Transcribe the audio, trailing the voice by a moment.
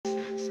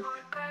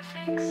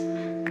mix,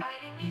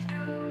 guiding me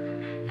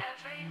through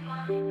every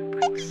line,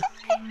 brings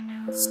something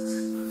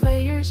new.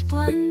 Layers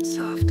blend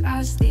soft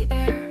as the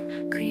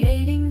air,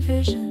 creating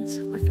visions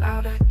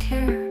without a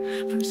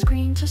care. From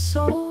screen to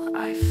soul,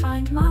 I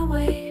find my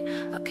way,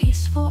 a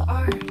peaceful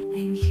art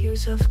in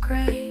hues of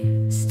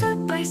gray. Step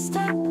by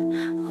step,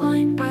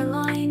 line by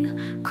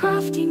line,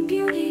 crafting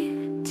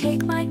beauty,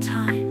 take my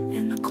time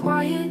in the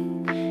quiet,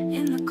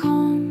 in the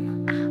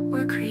calm,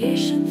 where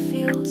creation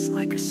feels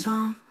like a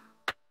song.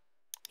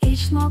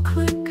 Each small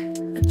click,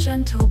 a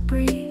gentle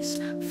breeze,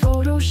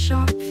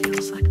 Photoshop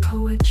feels like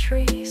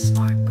poetry.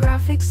 Smart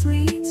graphics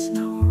leads,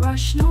 no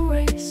rush, no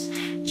race,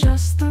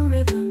 just the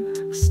rhythm,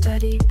 a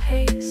steady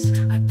pace.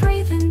 I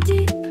breathe in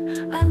deep,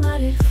 I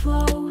let it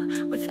flow.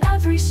 With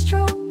every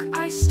stroke,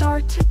 I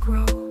start to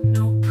grow.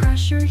 No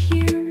pressure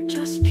here,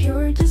 just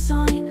pure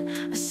design,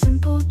 a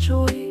simple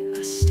joy,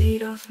 a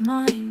state of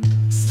mind.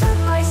 Step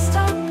by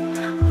step,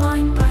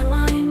 line by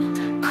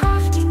line,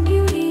 crafting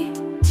beauty,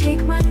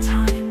 take my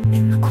time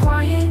in the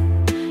quiet,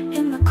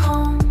 in the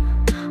calm,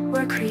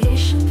 where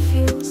creation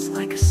feels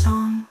like a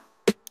song.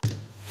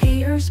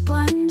 Layers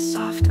blend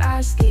soft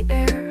as the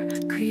air,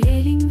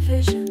 creating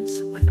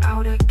visions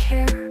without a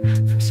care.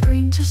 From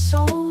screen to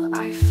soul,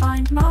 I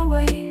find my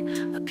way,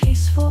 a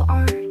peaceful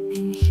art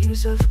in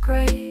hues of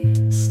gray.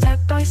 Step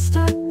by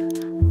step,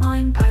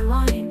 line by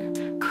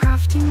line,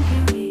 crafting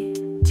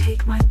beauty,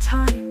 take my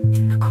time